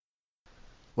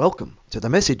Welcome to the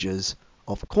messages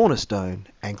of Cornerstone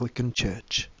Anglican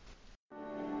Church.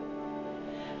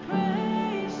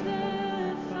 Praise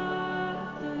the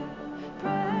Father,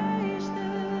 praise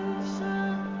the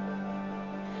Son,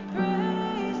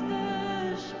 praise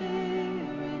the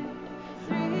Spirit,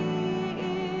 three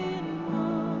in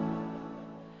one.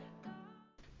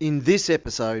 In this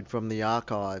episode from the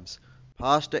archives,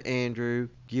 Pastor Andrew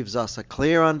gives us a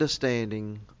clear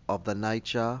understanding of the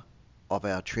nature of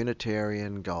our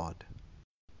Trinitarian God.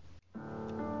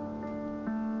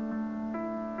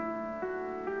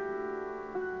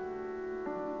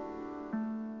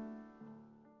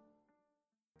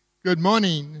 Good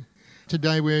morning.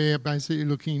 Today we're basically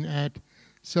looking at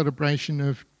celebration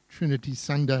of Trinity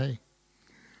Sunday. I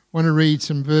want to read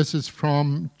some verses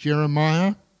from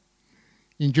Jeremiah.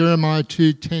 In Jeremiah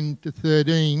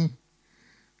 2:10-13,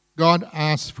 God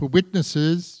asks for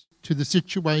witnesses to the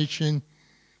situation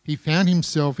he found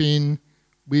himself in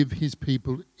with his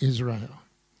people Israel.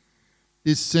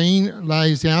 This scene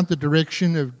lays out the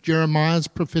direction of Jeremiah's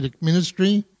prophetic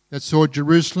ministry that saw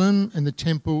Jerusalem and the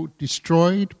temple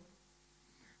destroyed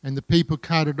and the people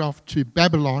carted off to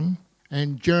Babylon,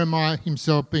 and Jeremiah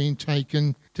himself being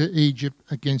taken to Egypt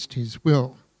against his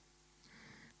will.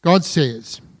 God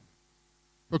says,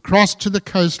 "But cross to the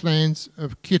coastlands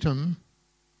of Kittim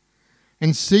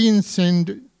and see and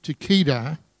send to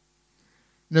Kedar,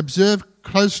 and observe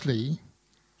closely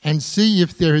and see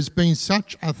if there has been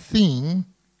such a thing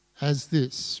as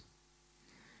this.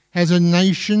 Has a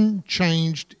nation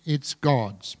changed its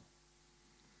gods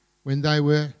when they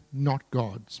were not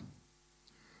gods?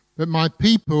 But my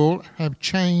people have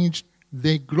changed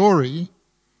their glory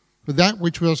for that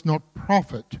which was not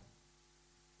profit.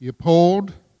 Be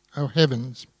appalled, O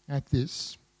heavens, at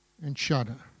this, and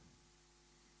shudder.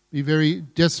 Be very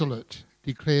desolate,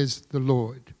 declares the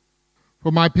Lord.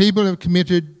 For my people have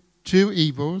committed two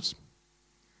evils.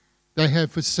 They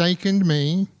have forsaken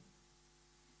me,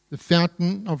 the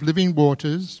fountain of living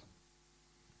waters,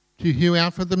 to hew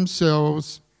out for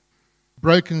themselves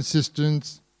broken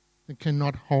cisterns that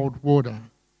cannot hold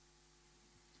water."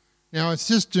 Now, a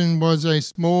cistern was a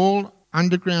small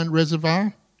underground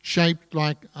reservoir shaped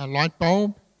like a light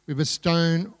bulb with a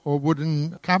stone or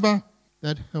wooden cover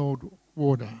that held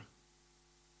water.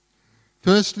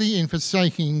 Firstly, in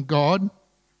forsaking God,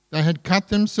 they had cut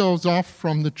themselves off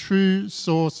from the true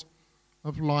source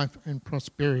of life and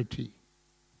prosperity.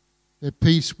 Their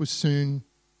peace was soon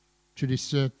to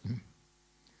desert them.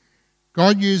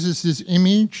 God uses this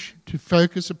image to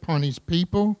focus upon his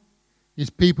people's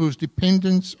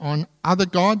dependence on other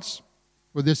gods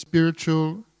for their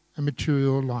spiritual and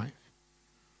material life,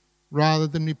 rather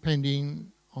than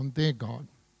depending on their God.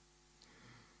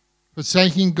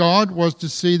 Forsaking God was to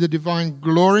see the divine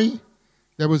glory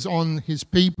that was on his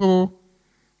people,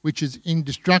 which is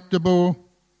indestructible,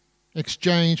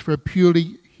 exchanged for a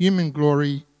purely human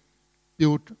glory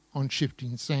built on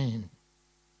shifting sand,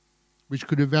 which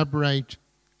could evaporate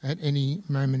at any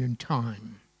moment in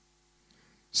time.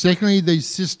 Secondly, these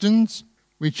cisterns,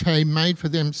 which they made for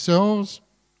themselves,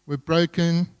 were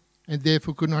broken and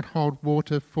therefore could not hold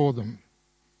water for them.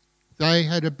 They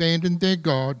had abandoned their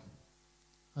God,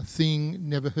 a thing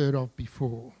never heard of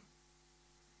before.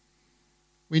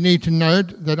 We need to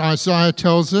note that Isaiah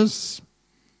tells us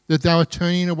that they were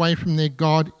turning away from their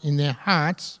God in their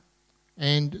hearts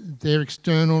and their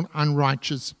external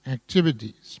unrighteous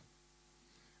activities.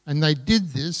 And they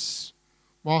did this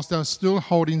whilst they were still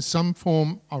holding some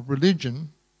form of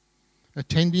religion,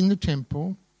 attending the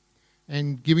temple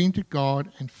and giving to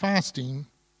God and fasting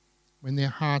when their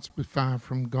hearts were far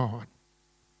from God.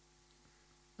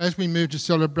 As we move to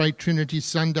celebrate Trinity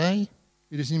Sunday,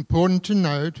 it is important to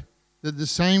note that the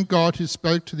same God who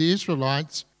spoke to the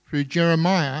Israelites through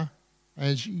Jeremiah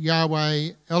as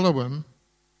Yahweh Elohim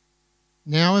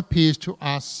now appears to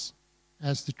us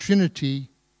as the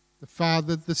Trinity, the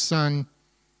Father, the Son,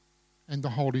 and the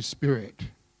Holy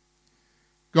Spirit.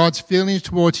 God's feelings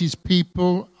towards his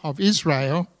people of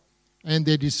Israel and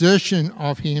their desertion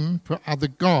of him for other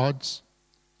gods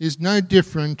is no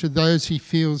different to those he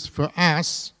feels for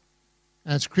us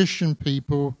as Christian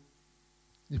people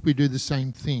if we do the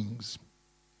same things.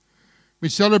 We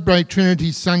celebrate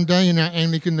Trinity Sunday in our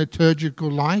Anglican liturgical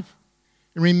life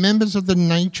in remembrance of the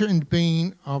nature and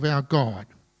being of our God.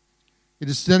 It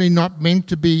is certainly not meant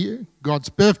to be God's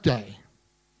birthday.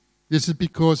 This is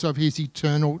because of his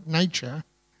eternal nature,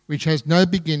 which has no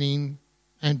beginning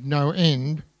and no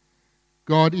end.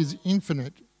 God is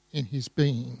infinite in his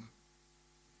being.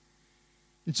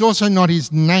 It's also not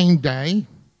his name day,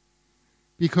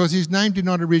 because his name did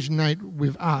not originate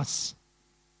with us,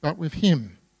 but with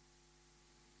him.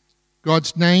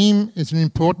 God's name is an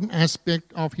important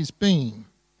aspect of his being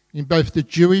in both the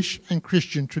Jewish and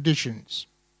Christian traditions.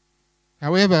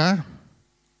 However,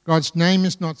 God's name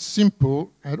is not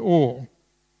simple at all,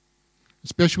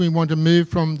 especially when we want to move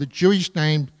from the Jewish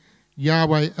name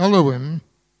Yahweh Elohim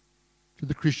to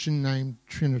the Christian name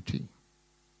Trinity.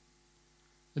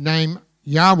 The name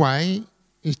Yahweh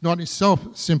is not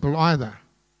itself simple either,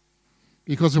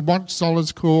 because of what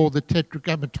scholars call the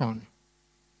Tetragrammaton.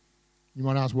 You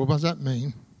might ask, well, what does that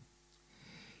mean?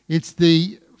 It's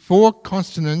the four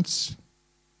consonants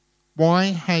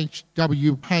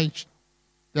YHWH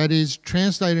that is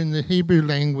translated in the Hebrew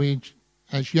language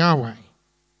as Yahweh.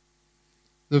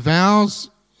 The vowels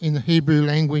in the Hebrew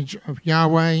language of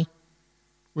Yahweh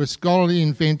were scholarly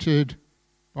invented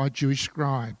by Jewish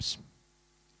scribes.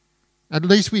 At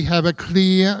least we have a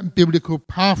clear biblical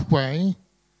pathway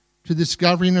to the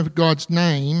discovering of God's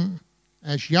name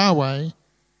as Yahweh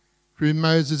through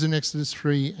Moses in Exodus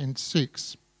 3 and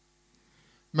 6.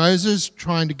 Moses,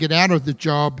 trying to get out of the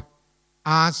job,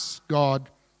 asks God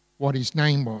what his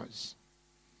name was.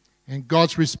 And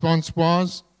God's response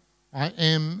was, I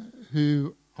am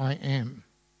who I am,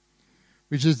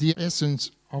 which is the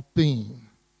essence of being.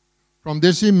 From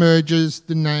this emerges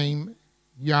the name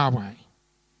Yahweh,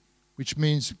 which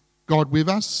means God with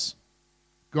us,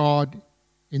 God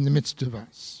in the midst of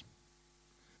us.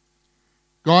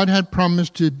 God had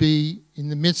promised to be in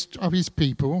the midst of his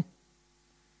people.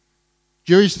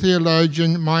 Jewish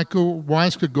theologian Michael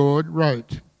Weisgergord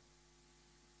wrote,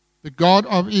 the God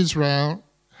of Israel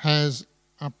has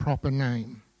a proper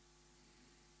name.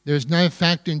 There is no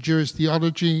fact in Jewish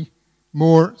theology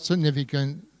more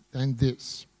significant than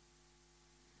this.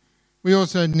 We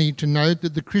also need to note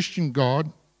that the Christian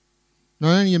God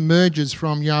not only emerges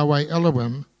from Yahweh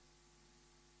Elohim,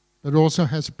 but also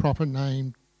has a proper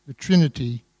name, the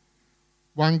Trinity,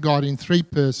 one God in three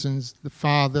persons, the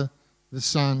Father, the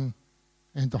Son,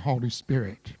 and the Holy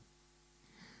Spirit.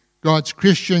 God's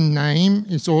Christian name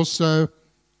is also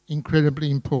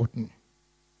incredibly important.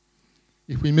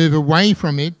 If we move away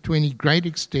from it to any great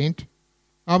extent,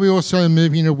 are we also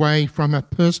moving away from a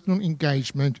personal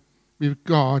engagement with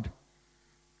God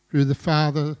through the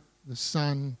Father, the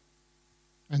Son,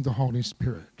 and the Holy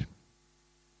Spirit?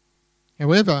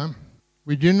 However,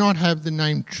 we do not have the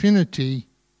name Trinity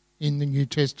in the New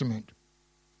Testament,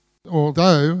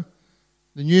 although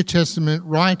the New Testament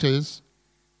writers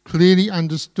clearly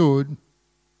understood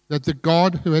that the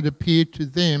God who had appeared to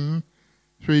them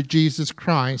through Jesus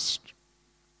Christ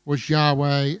was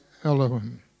Yahweh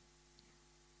Elohim.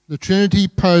 The Trinity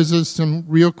poses some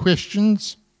real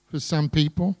questions for some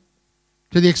people,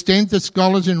 to the extent that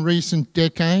scholars in recent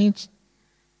decades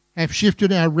have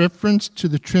shifted our reference to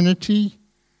the Trinity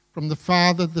from the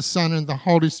Father, the Son, and the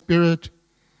Holy Spirit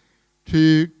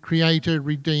to Creator,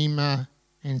 Redeemer,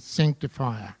 and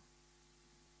Sanctifier.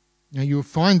 Now you'll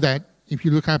find that if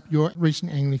you look up your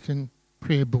recent Anglican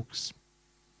prayer books,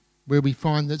 where we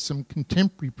find that some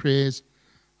contemporary prayers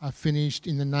are finished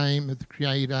in the name of the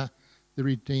Creator, the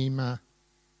Redeemer,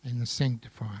 and the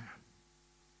Sanctifier.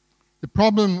 The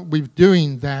problem with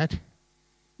doing that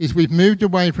is we've moved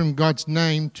away from God's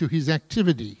name to his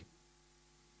activity.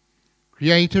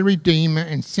 Creator, Redeemer,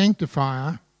 and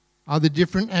Sanctifier are the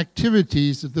different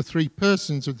activities of the three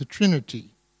persons of the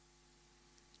Trinity.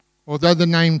 Although the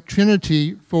name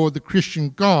Trinity for the Christian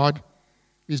God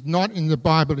is not in the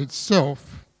Bible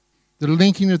itself, the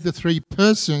linking of the three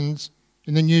persons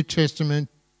in the New Testament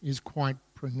is quite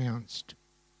pronounced.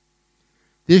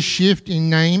 This shift in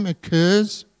name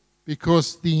occurs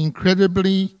because the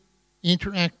incredibly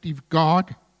interactive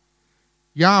God,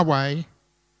 Yahweh,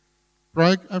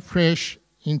 broke afresh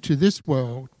into this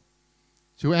world,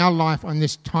 to our life on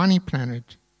this tiny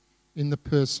planet, in the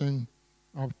person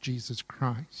of Jesus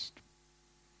Christ.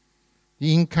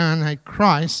 The incarnate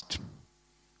Christ,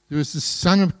 who is the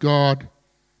Son of God,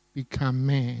 become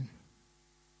man.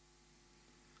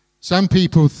 Some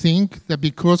people think that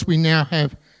because we now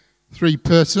have three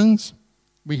persons,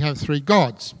 we have three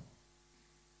gods.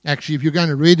 Actually, if you're going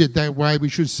to read it that way, we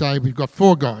should say we've got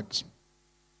four gods.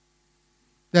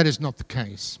 That is not the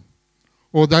case.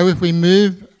 Although if we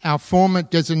move our former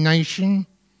designation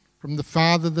from the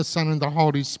Father, the Son, and the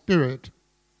Holy Spirit,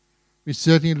 we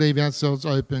certainly leave ourselves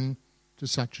open to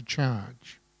such a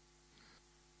charge.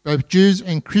 Both Jews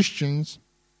and Christians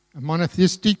are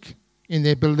monotheistic in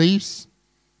their beliefs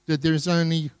that there is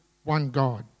only one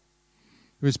God,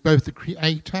 who is both the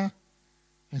creator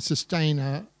and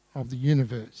sustainer of the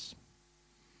universe.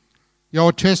 The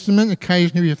Old Testament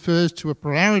occasionally refers to a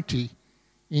plurality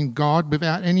in God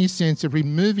without any sense of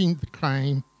removing the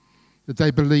claim that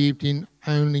they believed in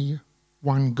only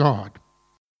one God.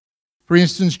 For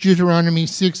instance, Deuteronomy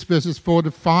 6 verses 4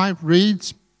 to 5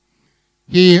 reads,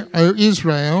 "Hear, O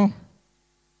Israel,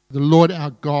 the Lord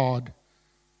our God,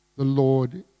 the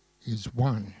Lord is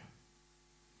one."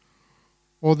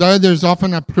 Although there is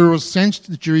often a plural sense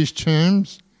to the Jewish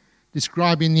terms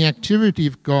describing the activity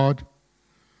of God,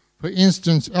 for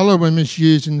instance, Elohim is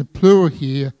used in the plural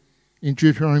here in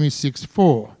Deuteronomy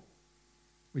 6:4,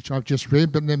 which I've just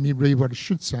read, but let me read what it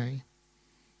should say.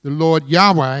 The Lord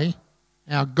Yahweh,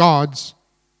 our gods,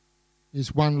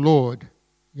 is one Lord,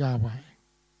 Yahweh.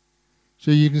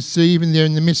 So you can see even there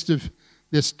in the midst of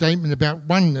their statement about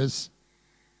oneness,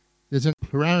 there's a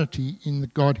plurality in the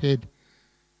Godhead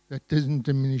that doesn't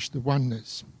diminish the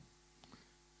oneness.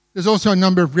 There's also a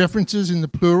number of references in the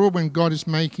plural when God is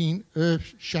making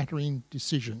earth-shattering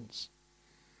decisions.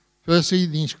 Firstly,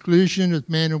 the exclusion of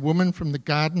man and woman from the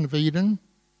Garden of Eden.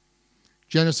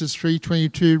 Genesis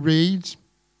 3:22 reads,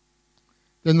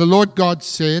 "Then the Lord God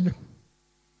said,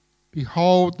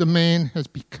 Behold, the man has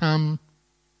become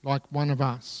like one of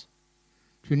us,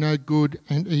 to know good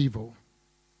and evil.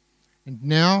 And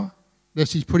now,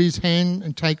 lest he put his hand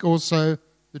and take also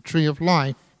the tree of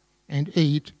life and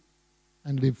eat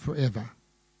and live forever."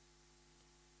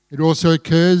 It also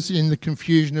occurs in the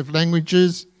confusion of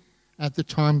languages at the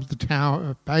time of the Tower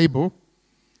of Babel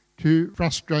to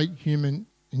frustrate human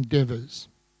endeavours.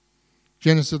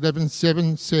 Genesis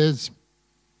 11:7 says,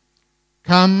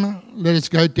 "Come, let us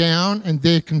go down and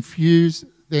there confuse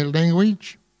their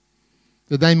language,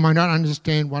 that they might not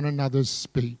understand one another's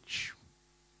speech."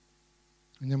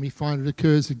 And then we find it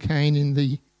occurs again in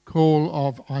the call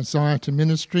of Isaiah to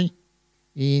ministry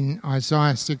in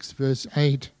Isaiah 6 verse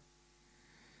 8.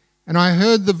 "And I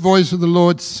heard the voice of the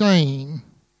Lord saying,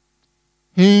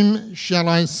 Whom shall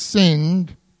I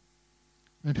send,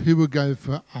 and who will go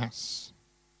for us?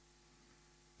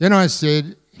 Then I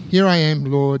said, Here I am,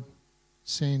 Lord,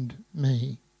 send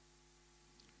me."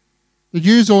 The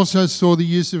Jews also saw the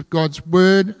use of God's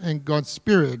word and God's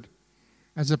spirit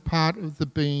as a part of the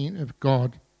being of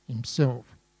God himself.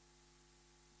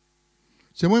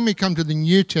 So when we come to the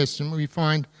New Testament, we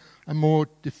find a more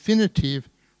definitive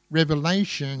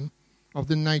revelation of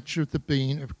the nature of the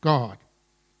being of God,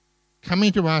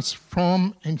 coming to us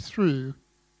from and through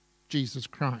Jesus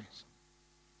Christ.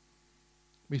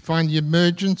 We find the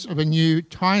emergence of a new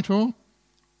title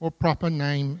or proper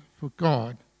name for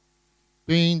God,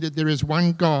 being that there is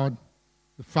one God,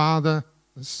 the Father,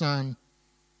 the Son,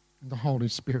 and the Holy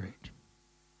Spirit.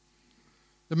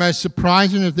 The most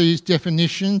surprising of these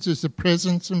definitions is the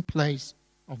presence and place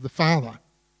of the Father.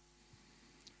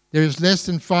 There is less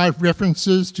than 5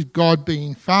 references to God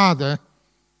being Father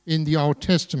in the Old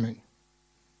Testament.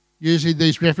 Usually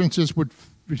these references would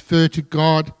refer to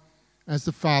God as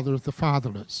the Father of the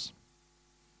fatherless.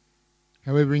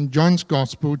 However, in John's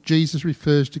Gospel, Jesus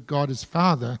refers to God as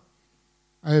Father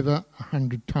over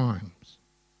 100 times.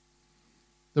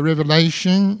 The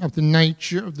revelation of the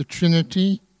nature of the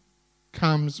Trinity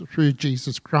comes through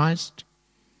Jesus Christ,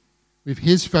 with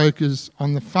his focus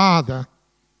on the Father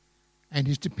and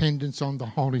his dependence on the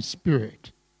Holy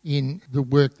Spirit in the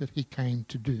work that he came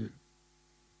to do.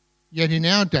 Yet in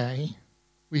our day,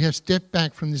 we have stepped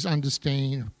back from this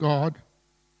understanding of God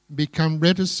and become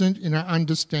reticent in our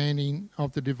understanding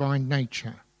of the divine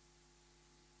nature.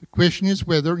 The question is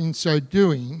whether, in so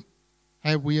doing,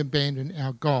 have we abandoned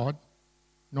our God,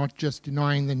 not just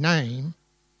denying the name,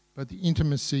 but the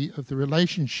intimacy of the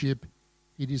relationship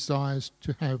he desires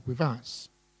to have with us.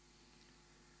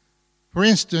 For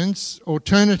instance,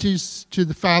 alternatives to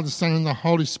the Father, Son, and the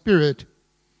Holy Spirit,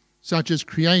 such as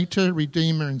Creator,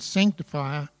 Redeemer, and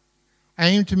Sanctifier,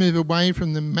 aim to move away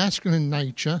from the masculine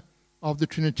nature of the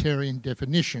Trinitarian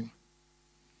definition.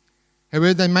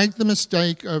 However, they make the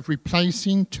mistake of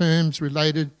replacing terms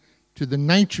related to the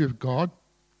nature of God,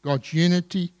 God's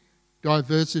unity,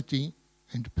 diversity,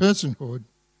 and personhood,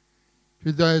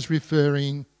 to those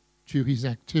referring to his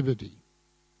activity.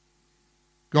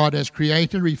 God as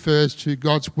creator refers to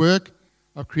God's work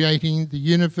of creating the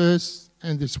universe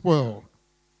and this world.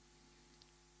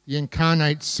 The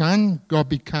incarnate Son, God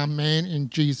become man in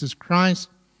Jesus Christ,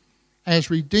 as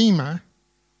Redeemer,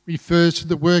 refers to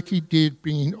the work he did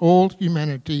bringing all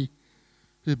humanity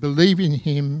who believe in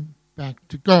him back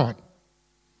to God.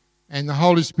 And the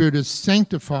Holy Spirit as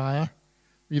Sanctifier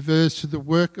refers to the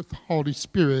work of the Holy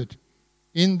Spirit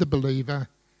in the believer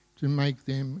to make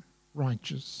them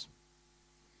righteous.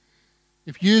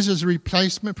 If used as a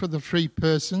replacement for the 3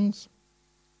 persons,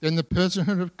 then the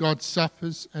personhood of God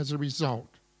suffers as a result.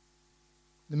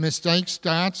 The mistake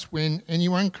starts when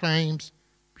anyone claims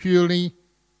purely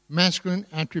masculine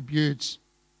attributes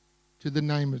to the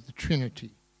name of the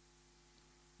Trinity.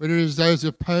 whether it is those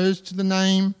opposed to the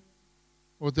name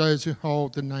or those who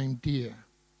hold the name dear.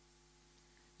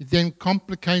 It then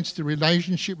complicates the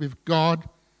relationship with God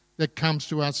that comes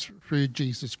to us through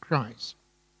Jesus Christ.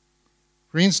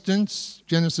 For instance,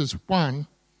 Genesis 1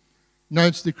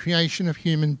 notes the creation of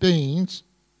human beings,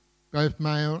 both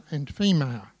male and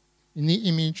female, in the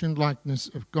image and likeness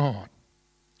of God.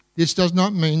 This does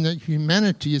not mean that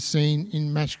humanity is seen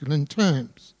in masculine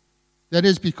terms. That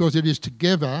is because it is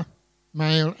together,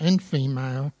 male and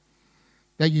female,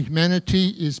 that humanity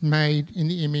is made in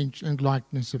the image and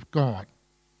likeness of God.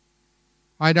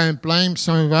 I don't blame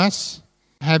some of us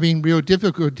having real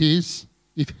difficulties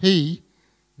if he,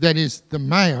 that is the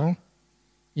male,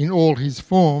 in all his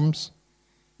forms,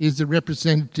 is the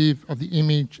representative of the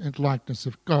image and likeness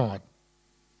of God.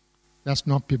 That's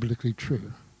not biblically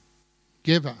true.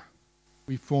 Together,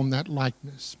 we form that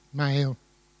likeness, male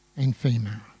and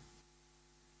female.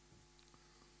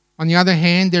 On the other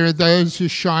hand, there are those who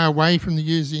shy away from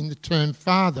using the term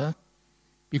father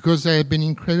because they have been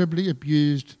incredibly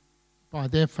abused by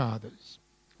their fathers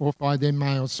or by their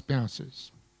male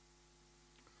spouses.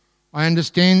 I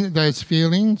understand those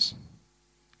feelings,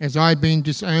 as I've been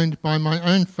disowned by my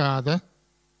own father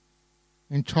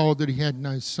and told that he had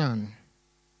no son.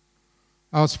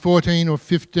 I was 14 or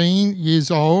 15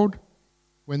 years old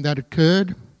when that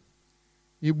occurred.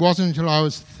 It wasn't until I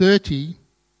was 30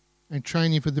 and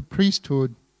training for the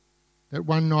priesthood that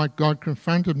one night God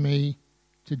confronted me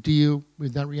to deal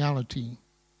with that reality.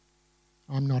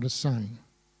 I'm not a son.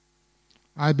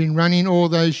 I've been running all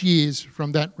those years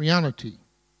from that reality.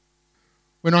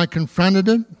 When I confronted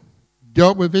it,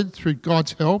 dealt with it through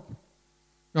God's help,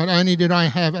 not only did I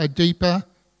have a deeper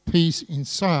peace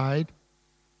inside,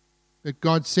 but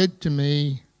God said to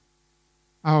me,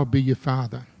 I'll be your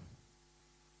father.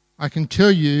 I can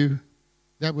tell you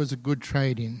that was a good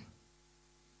trade-in.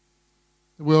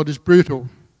 The world is brutal,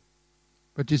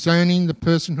 but disowning the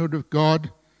personhood of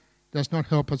God does not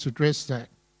help us address that.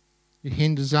 It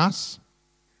hinders us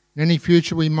in any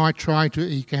future we might try to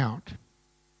eke out.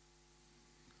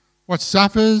 What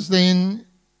suffers then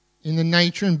in the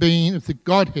nature and being of the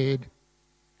Godhead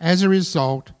as a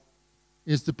result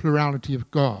is the plurality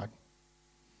of God.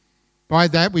 By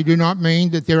that we do not mean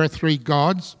that there are three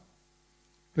gods,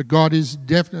 but God is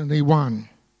definitely one.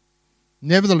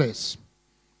 Nevertheless,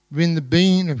 within the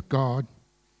being of God,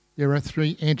 there are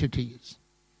three entities,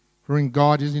 for in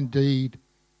God is indeed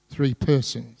three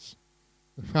persons,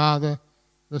 the Father,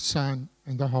 the Son,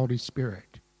 and the Holy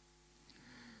Spirit.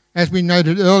 As we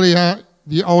noted earlier,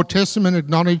 the Old Testament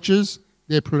acknowledges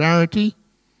their plurality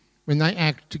when they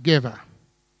act together.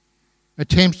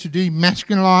 Attempts to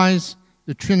demasculinize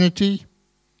the Trinity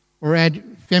or add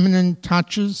feminine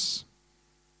touches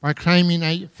by claiming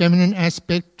a feminine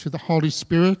aspect to the Holy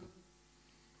Spirit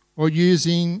or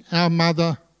using our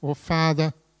mother or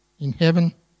father in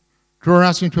heaven draw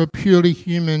us into a purely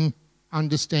human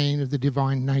understanding of the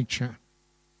divine nature.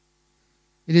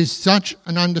 It is such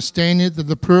an understanding that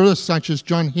the pluralists such as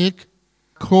John Hick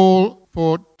call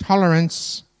for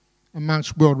tolerance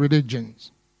amongst world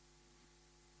religions.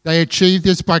 They achieve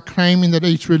this by claiming that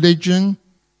each religion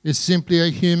is simply a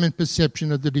human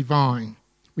perception of the divine,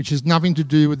 which has nothing to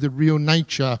do with the real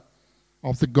nature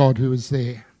of the God who is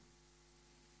there.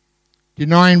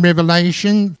 Denying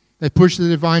revelation, they push the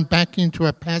divine back into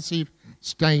a passive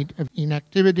state of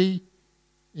inactivity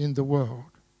in the world.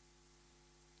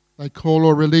 They call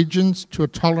all religions to a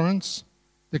tolerance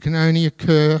that can only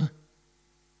occur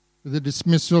with the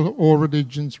dismissal of all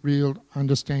religions' real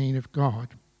understanding of God.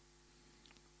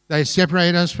 They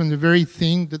separate us from the very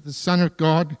thing that the Son of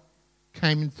God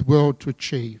came into the world to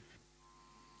achieve.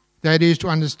 That is to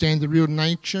understand the real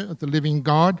nature of the living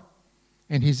God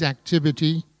and his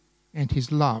activity and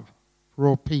his love for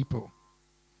all people.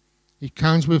 He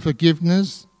comes with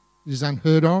forgiveness that is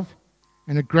unheard of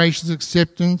and a gracious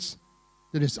acceptance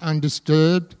that is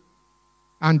undisturbed,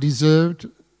 undeserved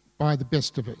by the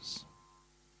best of us.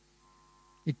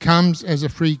 It comes as a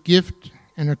free gift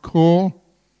and a call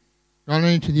not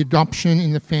only to the adoption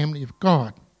in the family of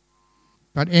God,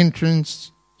 but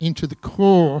entrance into the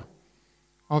core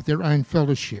of their own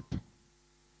fellowship.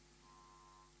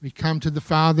 We come to the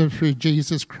Father through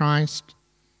Jesus Christ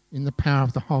in the power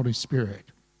of the Holy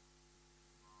Spirit.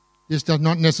 This does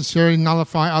not necessarily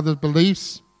nullify other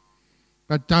beliefs,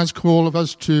 but does call of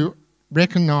us to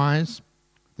recognize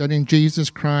that in Jesus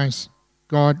Christ,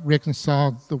 God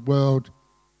reconciled the world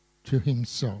to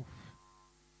himself.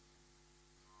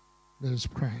 Let us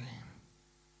pray.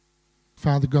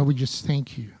 Father God, we just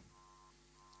thank you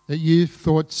that you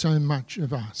thought so much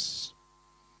of us,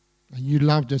 and you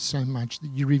loved us so much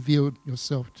that you revealed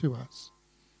yourself to us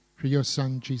through your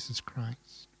Son, Jesus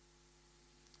Christ.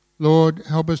 Lord,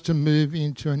 help us to move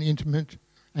into an intimate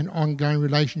and ongoing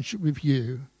relationship with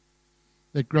you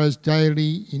that grows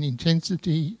daily in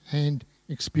intensity and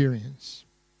experience,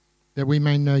 that we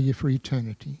may know you for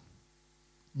eternity.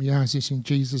 We ask this in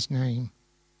Jesus' name.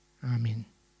 Amen.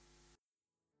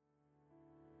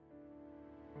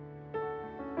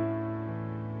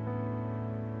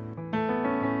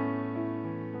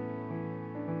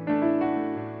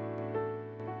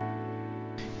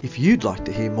 If you'd like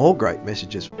to hear more great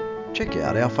messages, check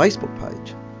out our Facebook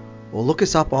page or look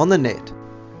us up on the net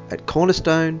at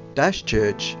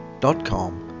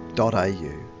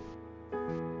cornerstone-church.com.au.